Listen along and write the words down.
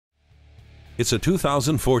It's a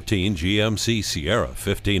 2014 GMC Sierra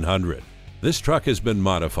 1500. This truck has been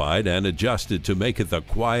modified and adjusted to make it the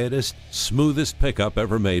quietest, smoothest pickup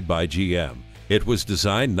ever made by GM. It was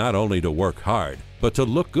designed not only to work hard, but to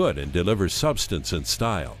look good and deliver substance and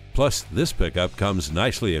style. Plus, this pickup comes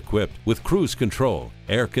nicely equipped with cruise control,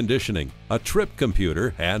 air conditioning, a trip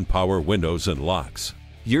computer, and power windows and locks.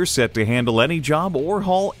 You're set to handle any job or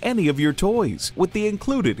haul any of your toys with the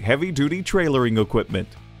included heavy-duty trailering equipment.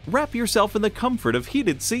 Wrap yourself in the comfort of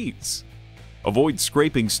heated seats. Avoid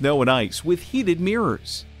scraping snow and ice with heated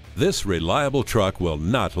mirrors. This reliable truck will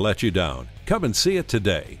not let you down. Come and see it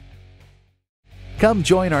today. Come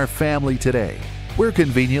join our family today. We're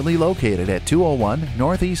conveniently located at 201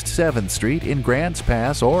 Northeast 7th Street in Grants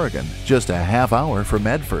Pass, Oregon, just a half hour from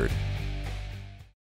Medford.